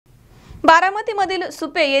बारामतीमधील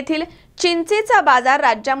सुपे येथील चिंचेचा बाजार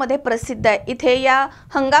राज्यामध्ये प्रसिद्ध आहे। इथे या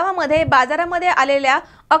हंगामामध्ये बाजारामध्ये आलेल्या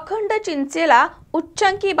अखंड चिंचेला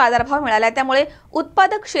उच्चांकी बाजारभाव मिळाला, त्यामुळे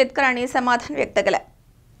उत्पादक शेतकऱ्यांनी समाधान व्यक्त केले।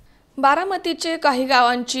 बारामतीचे काही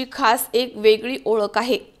गावांची खास एक वेगळी ओळख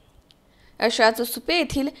आहे। अशाच सुपे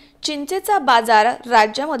येथील चिंचेचा बाजार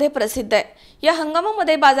राज्यामध्ये प्रसिद्ध आहे। या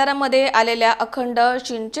हंगामामध्ये बाजारामध्ये आलेल्या अखंड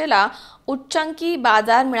चिंचेला उच्चांकी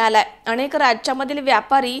बाजार मिळालाय। अनेक राज्यामधील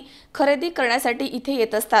व्यापारी खरेदी करण्यासाठी इथे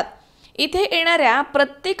येत असतात। इथे येणाऱ्या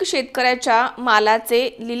प्रत्येक शेतकऱ्याच्या मालाचे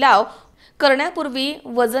लिलाव करण्यापूर्वी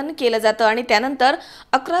वजन केलं जातं आणि त्यानंतर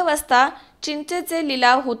 11 वाजता चिंचेचे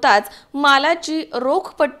लिलाव होताच मालाची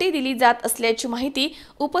रोख पट्टी दिली जात असल्याची माहिती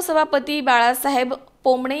उपसभापती बाळासाहेब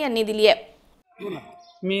पोमणे यांनी दिली आहे।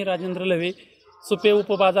 मी राजेंद्र लवे। सुपे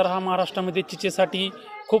उपबाजार हा महाराष्ट्रामध्ये चिंचेसाठी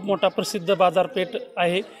खूप मोठा प्रसिद्ध बाजारपेठ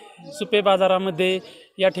आहे। सुपे बाजारामध्ये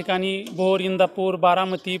या ठिकाणी भोर, इंदापूर,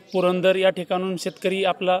 बारामती, पुरंदर या ठिकाणून शेतकरी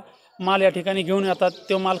आपला माल या ठिकाणी घेऊन येतात।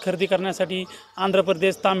 तो माल खरेदी करण्यासाठी आंध्र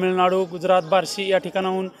प्रदेश, तामिळनाडू, गुजरात, बार्शी या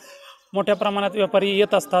ठिकाणाहून मोठ्या प्रमाणात व्यापारी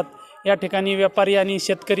येत असतात। या ठिकाणी व्यापारी आणि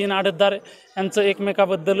शेतकरी आणि आडतदार यांचं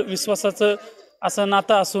एकमेकाबद्दल विश्वासाचं असं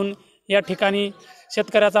नातं असून या ठिकाणी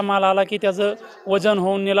शेतकऱ्याचा माल आला की त्याचं वजन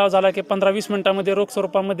होऊन निलाव झाला की 15-20 मिनिटांमध्ये रोख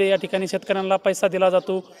स्वरूपामध्ये या ठिकाणी शेतकऱ्यांना पैसा दिला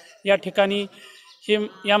जातो। या ठिकाणी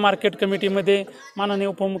या मार्केट कमिटीमध्ये माननीय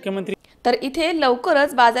उपमुख्यमंत्री तर इथे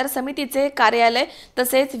लवकरच बाजार समितीचे कार्यालय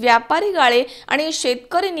तसेच व्यापारी गाळे आणि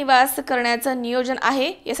शेतकरी निवास करण्याचं नियोजन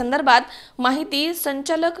आहे। या संदर्भात माहिती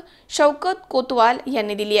संचालक शौकत कोतवाल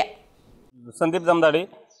यांनी दिली आहे। संदीप जमदाडे,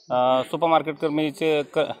 सुपर मार्केट कमिटीचे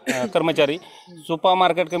कर्मचारी। सुपर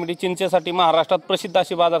मार्केट कमिटी चिंचेसाठी महाराष्ट्रात प्रसिद्ध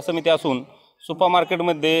अशी बाजार समिती असून सुपर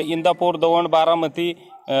मार्केटमध्ये इंदापूर, दवंड, बारामती,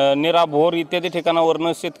 नेरा, भोर इत्यादी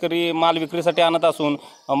ठिकाणावरून शेतकरी माल विक्रीसाठी आणत असून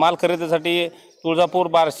माल खरेदीसाठी तुळजापूर,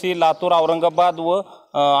 बार्शी, लातूर, औरंगाबाद व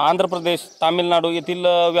आंध्र प्रदेश, तामिळनाडू येथील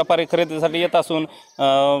व्यापारी खरेदीसाठी येत असून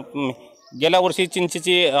गेल्या वर्षी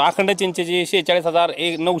चिंचेची अखंड चिंचेची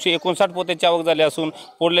 46,959 पोत्याची आवक झाली असून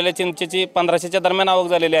फोडलेल्या चिंचेची 1500च्या दरम्यान आवक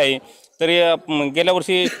झालेली आहे। तरी गेल्या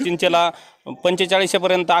वर्षी चिंचेला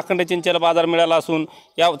 4500पर्यंत अखंड चिंचेला बाजार मिळाला असून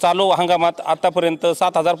या चालू हंगामात आतापर्यंत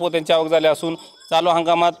 7000 पोत्यांची आवक झाली असून चालू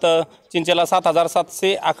हंगामात चिंचेला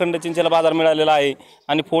 7700 अखंड चिंचेला बाजार मिळालेला आहे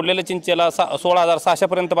आणि फोडलेल्या चिंचेला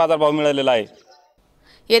 16,600पर्यंत बाजारभाव मिळालेला आहे।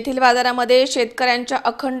 येथील बाजारामध्ये शेतकऱ्यांच्या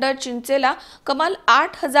अखंड चिंचेला कमाल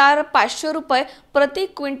 8,500 रुपये प्रति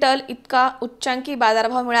क्विंटल इतका उच्चांकी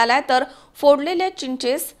बाजारभाव मिळाला आहे, तर फोडलेल्या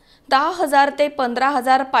चिंचेस 10,000 ते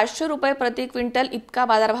 15,500 रुपये प्रति क्विंटल इतका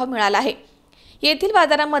बाजारभाव मिळाला आहे। येथील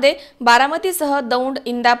बाजारामध्ये बारामतीसह दौंड,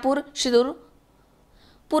 इंदापूर, शिरूर,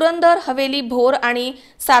 पुरंदर, हवेली, भोर आणि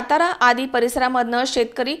सातारा आदी परिसरामधून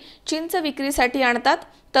शेतकरी चिंच विक्रीसाठी आणतात,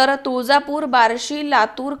 तर तुळजापूर, बार्शी,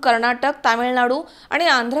 लातूर, कर्नाटक, तामिळनाडू आणि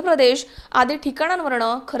आंध्र प्रदेश आदी ठिकाणांवरून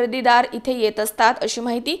खरेदीदार इथे येत असतात, अशी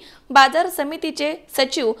माहिती बाजार समितीचे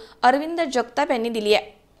सचिव अरविंद जगताप यांनी दिली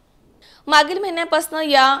आहे। मागील महिन्यापासून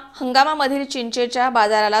या हंगामामधील चिंचेच्या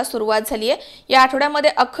बाजाराला सुरुवात झाली आहे। या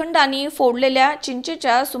आठवड्यामध्ये अखंड आणि फोडलेल्या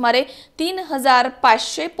चिंचेच्या सुमारे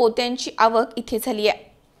 3,500 पोत्यांची आवक इथे झाली आहे।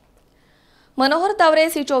 मनोहर तावरे,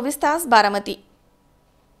 C24 तास, बारामती।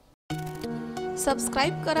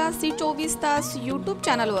 सबस्क्राइब करा C24 तास यूट्यूब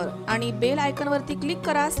चॅनलवर आणि बेल आयकॉनवरती क्लिक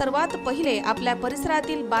करा सर्वात पहिले आपल्या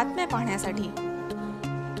परिसरातील बातम्या पाहण्यासाठी।